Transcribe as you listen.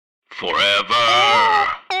Forever.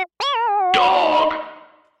 Dog.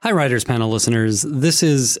 Hi, Writers Panel listeners. This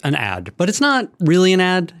is an ad, but it's not really an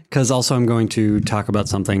ad because also I'm going to talk about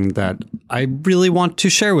something that I really want to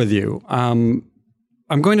share with you. I'm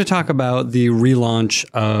going to talk about the relaunch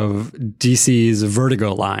of DC's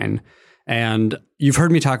Vertigo line. And you've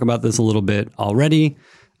heard me talk about this a little bit already.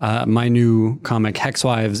 My new comic,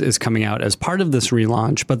 Hexwives, is coming out as part of this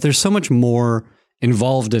relaunch, but there's so much more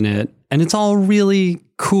involved in it, and it's all really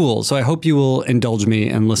cool. So I hope you will indulge me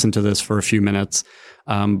and listen to this for a few minutes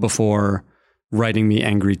before writing me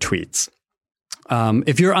angry tweets.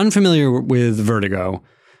 If you're unfamiliar with Vertigo,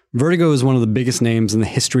 Vertigo is one of the biggest names in the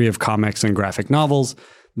history of comics and graphic novels.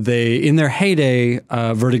 In their heyday,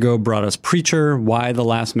 Vertigo brought us Preacher, Why the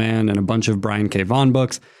Last Man, and a bunch of Brian K. Vaughan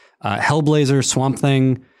books, Hellblazer, Swamp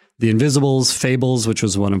Thing, The Invisibles, Fables, which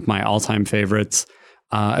was one of my all-time favorites,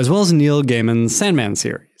 as well as Neil Gaiman's Sandman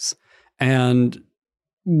series. And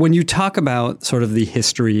when you talk about sort of the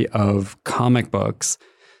history of comic books,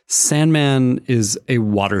 Sandman is a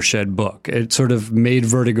watershed book. It sort of made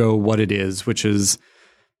Vertigo what it is, which is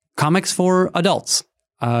comics for adults,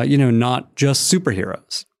 not just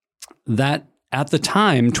superheroes. That, at the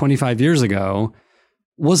time, 25 years ago,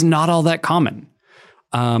 was not all that common.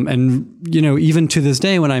 Even to this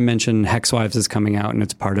day, when I mention Hexwives is coming out and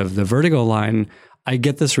it's part of the Vertigo line, I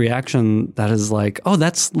get this reaction that is like, oh,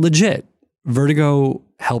 that's legit. Vertigo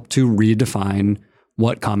helped to redefine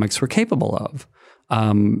what comics were capable of.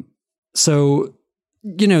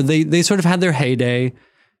 They sort of had their heyday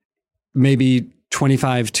maybe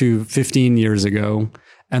 25 to 15 years ago.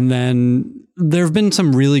 And then there have been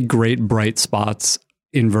some really great bright spots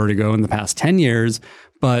in Vertigo in the past 10 years.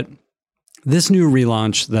 But this new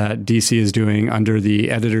relaunch that DC is doing under the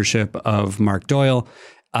editorship of Mark Doyle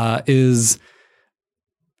is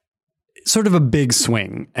sort of a big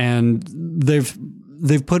swing, and they've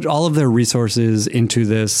put all of their resources into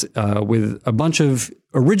this with a bunch of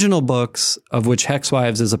original books, of which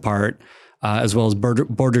Hexwives is a part, as well as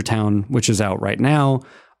Border Town, which is out right now,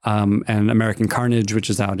 and American Carnage, which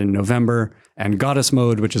is out in November, and Goddess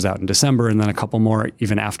Mode, which is out in December, and then a couple more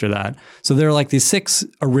even after that. So there are like these 6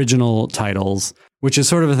 original titles, which is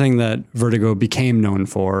sort of a thing that Vertigo became known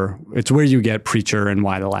for. It's where you get Preacher and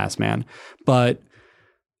Why the Last Man. But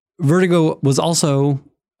Vertigo was also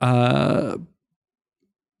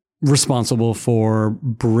responsible for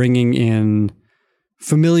bringing in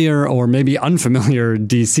familiar or maybe unfamiliar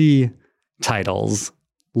DC titles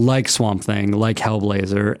like Swamp Thing, like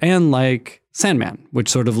Hellblazer, and like Sandman, which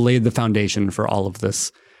sort of laid the foundation for all of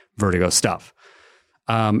this Vertigo stuff.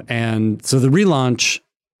 And so the relaunch,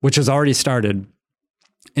 which has already started,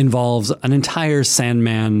 involves an entire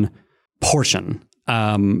Sandman portion.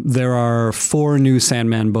 There are 4 new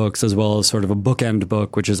Sandman books, as well as sort of a bookend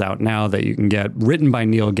book, which is out now that you can get, written by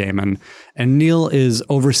Neil Gaiman. And Neil is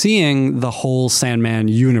overseeing the whole Sandman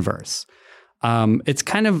universe. It's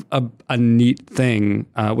kind of a neat thing,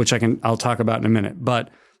 which I'll talk about in a minute. But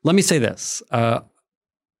let me say this.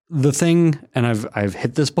 The thing, and I've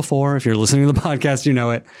hit this before, if you're listening to the podcast, you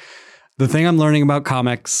know it. The thing I'm learning about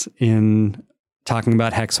comics in talking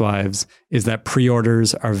about Hexwives is that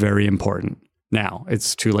pre-orders are very important. Now,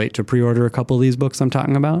 it's too late to pre-order a couple of these books I'm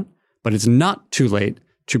talking about, but it's not too late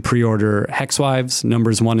to pre-order Hexwives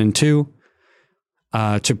numbers 1 and 2,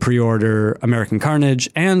 to pre-order American Carnage,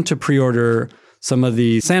 and to pre-order some of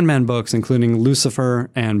the Sandman books, including Lucifer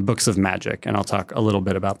and Books of Magic. And I'll talk a little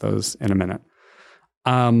bit about those in a minute.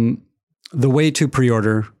 The way to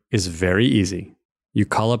pre-order is very easy. You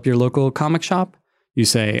call up your local comic shop. You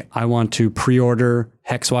say, I want to pre-order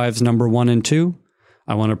Hexwives number 1 and 2.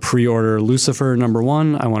 I want to pre-order Lucifer number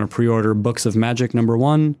 1. I want to pre-order Books of Magic number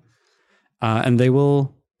 1. And they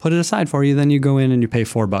will put it aside for you. Then you go in and you pay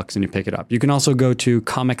 $4 and you pick it up. You can also go to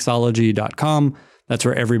comixology.com. That's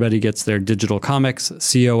where everybody gets their digital comics,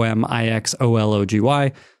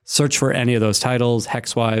 COMIXOLOGY. Search for any of those titles,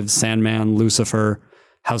 Hexwives, Sandman, Lucifer,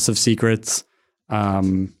 House of Secrets,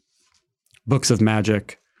 Books of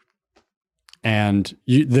Magic. And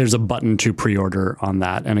there's a button to pre-order on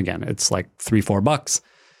that. And again, it's like $3-4.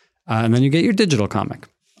 And then you get your digital comic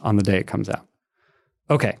on the day it comes out.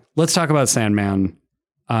 Okay, let's talk about Sandman.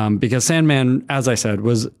 Because Sandman, as I said,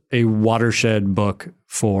 was a watershed book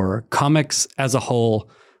for comics as a whole,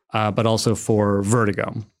 but also for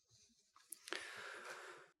Vertigo.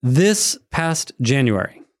 This past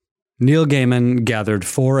January, Neil Gaiman gathered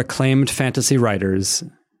 4 acclaimed fantasy writers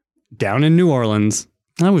down in New Orleans.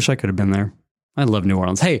 I wish I could have been there. I love New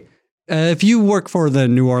Orleans. Hey, if you work for the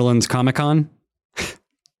New Orleans Comic Con,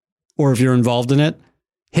 or if you're involved in it,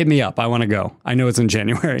 hit me up. I want to go. I know it's in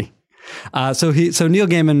January. So Neil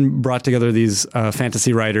Gaiman brought together these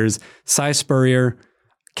fantasy writers, Cy Spurrier,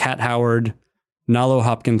 Kat Howard, Nalo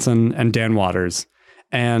Hopkinson, and Dan Waters.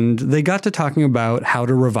 And they got to talking about how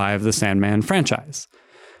to revive the Sandman franchise.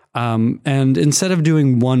 And instead of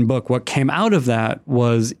doing one book, what came out of that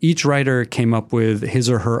was each writer came up with his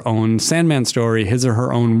or her own Sandman story, his or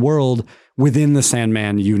her own world within the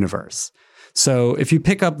Sandman universe. So if you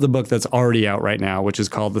pick up the book that's already out right now, which is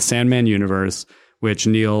called The Sandman Universe, which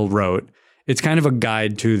Neil wrote, it's kind of a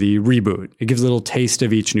guide to the reboot. It gives a little taste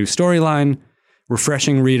of each new storyline,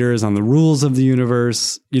 refreshing readers on the rules of the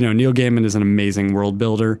universe. You know, Neil Gaiman is an amazing world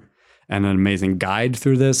builder and an amazing guide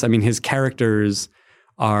through this. I mean, his characters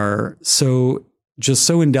are so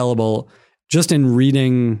indelible. Just in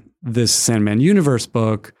reading this Sandman Universe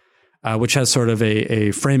book, which has sort of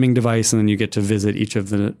a framing device, and then you get to visit each of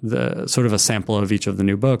the sort of a sample of each of the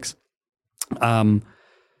new books.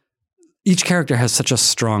 Each character has such a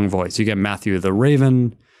strong voice. You get Matthew the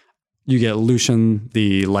Raven, you get Lucian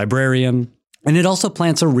the Librarian, and it also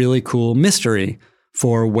plants a really cool mystery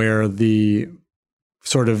for where the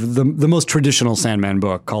sort of the most traditional Sandman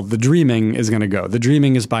book called The Dreaming is going to go. The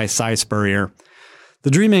Dreaming is by Cy Spurrier. The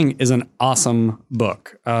Dreaming is an awesome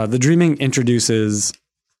book. The Dreaming introduces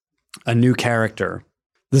a new character.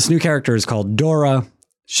 This new character is called Dora.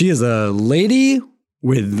 She is a lady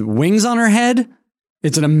with wings on her head.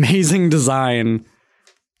 It's an amazing design.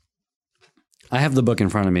 I have the book in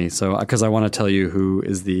front of me, so because I want to tell you who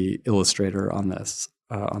is the illustrator on this,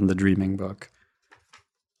 on the Dreaming book.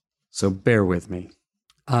 So bear with me.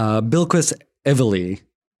 Bilquis Evely.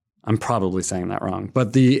 I'm probably saying that wrong,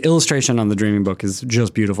 but the illustration on the Dreaming book is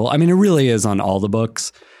just beautiful. I mean, it really is on all the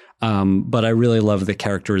books, but I really love the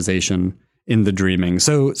characterization in the Dreaming.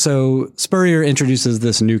 So Spurrier introduces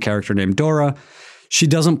this new character named Dora. She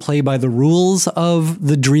doesn't play by the rules of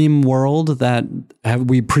the dream world that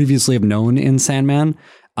we previously have known in Sandman,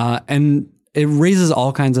 and it raises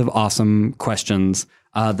all kinds of awesome questions.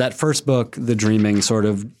 That first book, The Dreaming, sort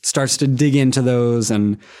of starts to dig into those,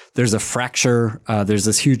 and there's a fracture. There's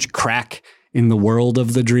this huge crack in the world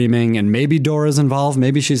of The Dreaming, and maybe Dora's involved,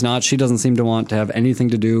 maybe she's not. She doesn't seem to want to have anything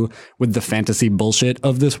to do with the fantasy bullshit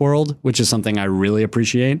of this world, which is something I really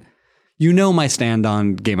appreciate. You know my stand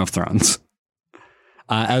on Game of Thrones.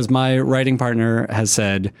 As my writing partner has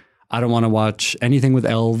said, I don't want to watch anything with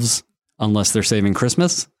elves unless they're saving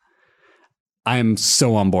Christmas. I'm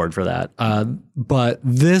so on board for that. But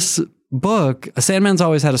this book, Sandman's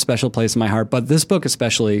always had a special place in my heart, but this book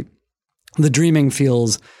especially, The Dreaming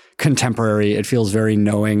feels contemporary. It feels very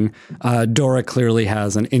knowing. Dora clearly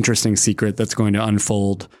has an interesting secret that's going to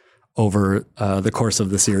unfold over the course of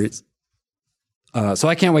the series. So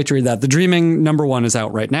I can't wait to read that. The Dreaming #1 is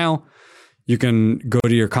out right now. You can go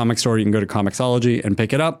to your comic store. You can go to Comixology and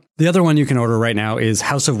pick it up. The other one you can order right now is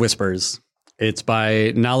House of Whispers. It's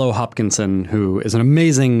by Nalo Hopkinson, who is an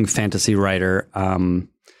amazing fantasy writer.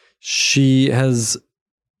 She has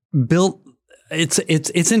built.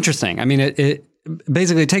 It's interesting. I mean, it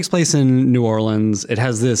basically takes place in New Orleans. It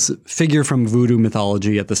has this figure from voodoo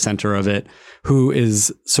mythology at the center of it, who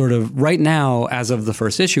is sort of right now, as of the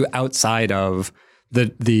first issue, outside of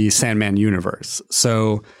the Sandman universe.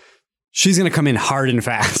 So she's going to come in hard and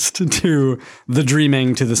fast to The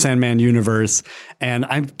Dreaming, to the Sandman universe. And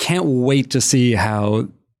I can't wait to see how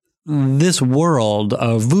this world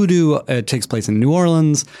of voodoo takes place in New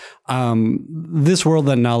Orleans. This world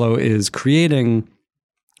that Nalo is creating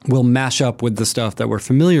will mash up with the stuff that we're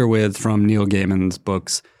familiar with from Neil Gaiman's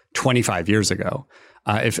books 25 years ago.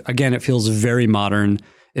 It feels very modern.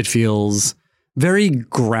 It feels very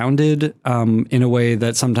grounded in a way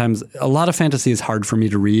that sometimes a lot of fantasy is hard for me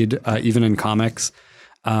to read, even in comics.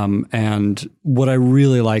 And what I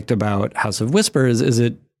really liked about House of Whispers is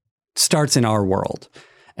it starts in our world,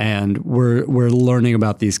 and we're learning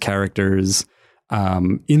about these characters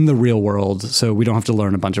in the real world, so we don't have to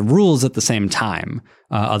learn a bunch of rules at the same time,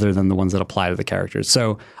 other than the ones that apply to the characters.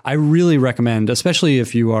 So I really recommend, especially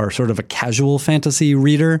if you are sort of a casual fantasy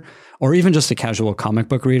reader or even just a casual comic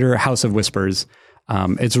book reader, House of Whispers.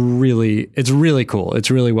 It's really cool. It's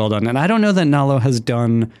really well done. And I don't know that Nalo has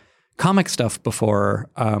done comic stuff before,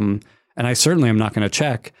 and I certainly am not going to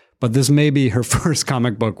check, but this may be her first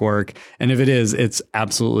comic book work. And if it is, it's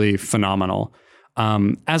absolutely phenomenal.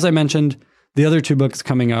 As I mentioned, the other two books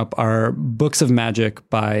coming up are Books of Magic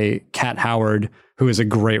by Kat Howard, who is a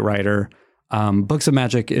great writer. Books of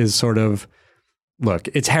Magic is sort of, look,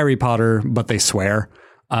 it's Harry Potter, but they swear.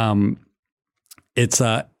 It's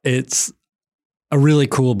a really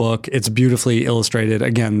cool book. It's beautifully illustrated.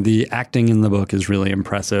 Again, the acting in the book is really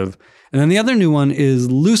impressive. And then the other new one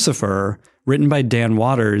is Lucifer, written by Dan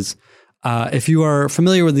Waters. If you are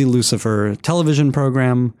familiar with the Lucifer television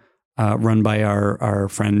program run by our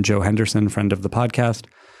friend Joe Henderson, friend of the podcast,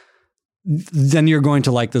 then you're going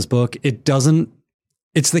to like this book.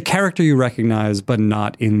 It's the character you recognize, but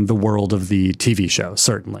not in the world of the TV show,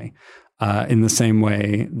 certainly. In the same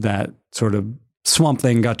way that sort of Swamp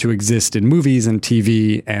Thing got to exist in movies and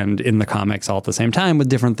TV and in the comics all at the same time with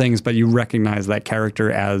different things, but you recognize that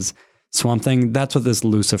character as Swamp Thing. That's what this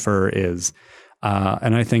Lucifer is.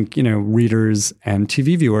 And I think, readers and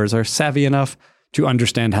TV viewers are savvy enough to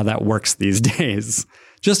understand how that works these days,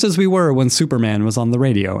 just as we were when Superman was on the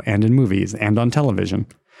radio and in movies and on television.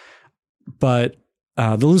 But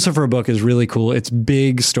the Lucifer book is really cool. It's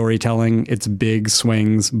big storytelling, it's big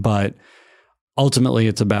swings, but ultimately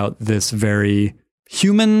it's about this very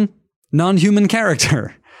human, non-human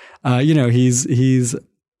character. He's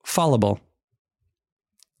fallible,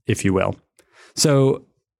 if you will. So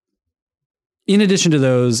in addition to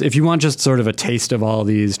those, if you want just sort of a taste of all of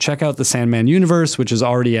these, check out the Sandman universe, which is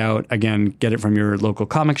already out. Again, get it from your local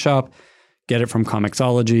comic shop, get it from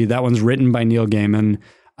Comixology. That one's written by Neil Gaiman.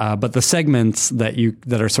 But the segments that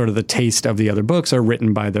are sort of the taste of the other books are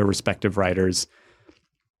written by their respective writers.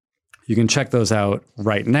 You can check those out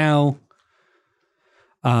right now.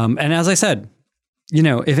 And as I said,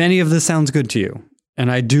 if any of this sounds good to you,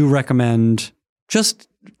 and I do recommend just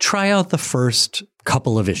try out the first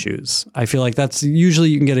couple of issues. I feel like that's usually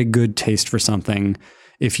you can get a good taste for something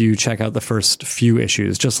if you check out the first few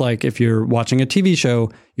issues. Just like if you're watching a TV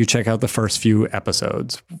show, you check out the first few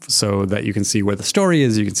episodes so that you can see where the story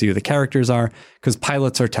is, you can see who the characters are, because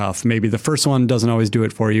pilots are tough. Maybe the first one doesn't always do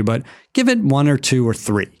it for you, but give it 1 or 2 or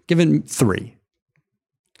 3. Give it 3.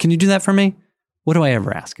 Can you do that for me? What do I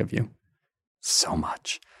ever ask of you? So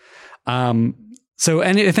much. So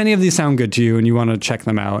if any of these sound good to you and you want to check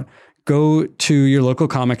them out, go to your local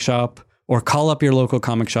comic shop or call up your local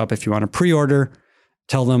comic shop if you want to pre-order.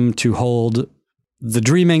 Tell them to hold The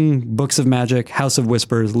Dreaming, Books of Magic, House of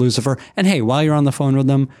Whispers, Lucifer. And hey, while you're on the phone with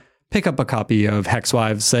them, pick up a copy of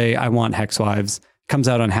Hexwives. Say, I want Hexwives. Comes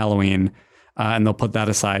out on Halloween, and they'll put that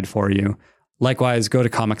aside for you. Likewise, go to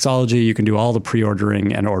Comixology. You can do all the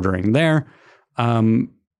pre-ordering and ordering there.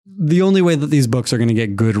 The only way that these books are going to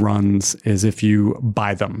get good runs is if you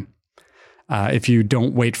buy them. If you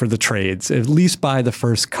don't wait for the trades, at least buy the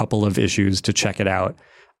first couple of issues to check it out.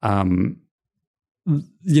 I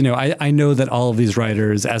know that all of these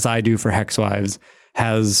writers, as I do for Hexwives,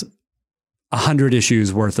 has 100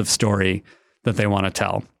 issues worth of story that they want to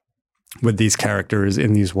tell with these characters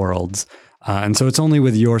in these worlds. And so it's only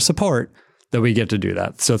with your support that we get to do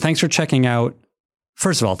that. So thanks for checking out.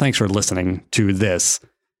 First of all, thanks for listening to this.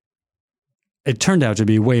 It turned out to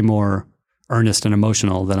be way more earnest and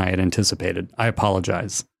emotional than I had anticipated. I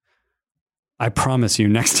apologize. I promise you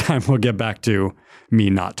next time we'll get back to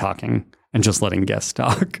me not talking and just letting guests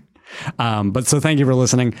talk. But so thank you for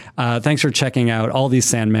listening. Thanks for checking out all these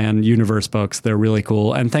Sandman universe books. They're really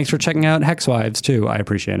cool. And thanks for checking out Hexwives too. I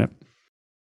appreciate it.